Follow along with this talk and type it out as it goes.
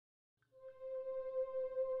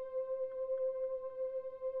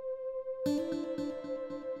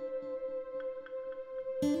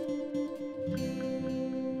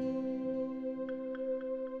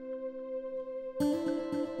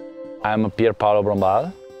I'm Pier Paolo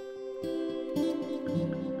Brombal.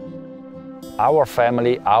 Our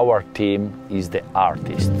family, our team is the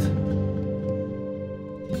artist.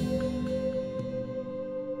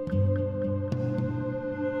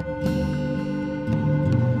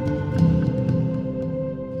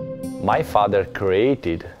 My father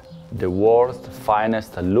created the world's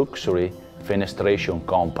finest luxury fenestration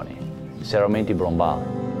company, Serramenti Brombal.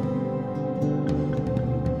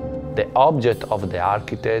 The object of the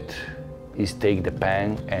architect is take the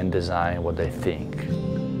pen and design what they think.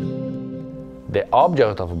 The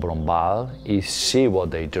object of Brombal is see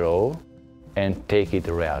what they draw and take it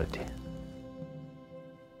to reality.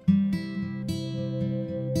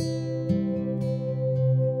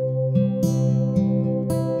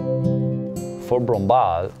 For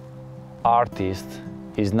Brombal, artist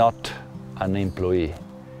is not an employee,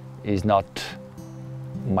 is not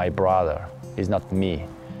my brother, is not me.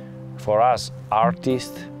 For us,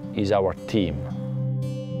 artist is our team.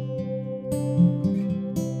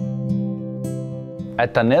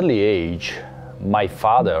 At an early age, my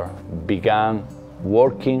father began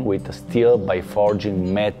working with steel by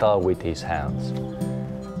forging metal with his hands.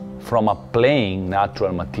 From a plain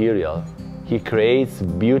natural material, he creates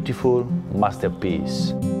beautiful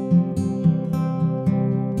masterpiece.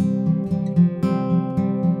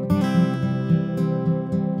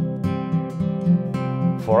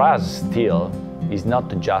 For us, steel is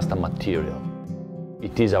not just a material,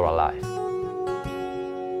 it is our life.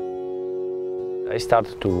 I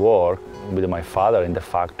started to work with my father in the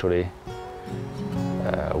factory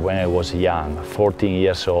when I was young, 14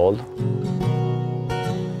 years old.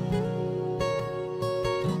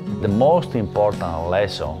 The most important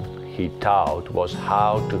lesson he taught was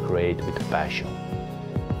how to create with passion.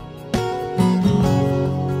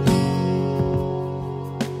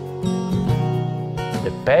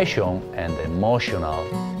 The passion and the emotional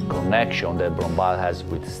connection that Brombal has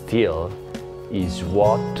with steel is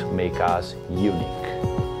what makes us unique.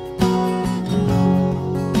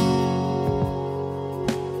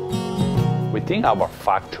 Within our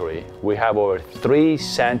factory, we have over 3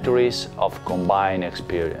 centuries of combined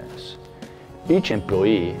experience. Each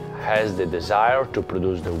employee has the desire to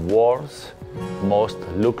produce the world's most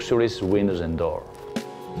luxurious windows and doors.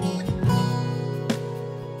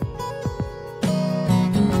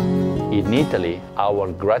 In Italy,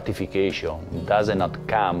 our gratification does not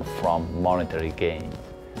come from monetary gain,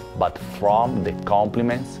 but from the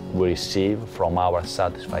compliments we receive from our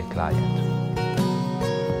satisfied client.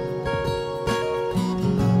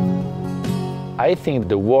 I think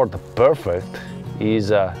the word perfect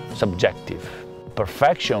is subjective.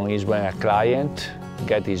 Perfection is when a client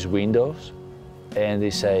gets his windows and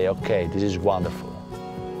they say, okay, this is wonderful.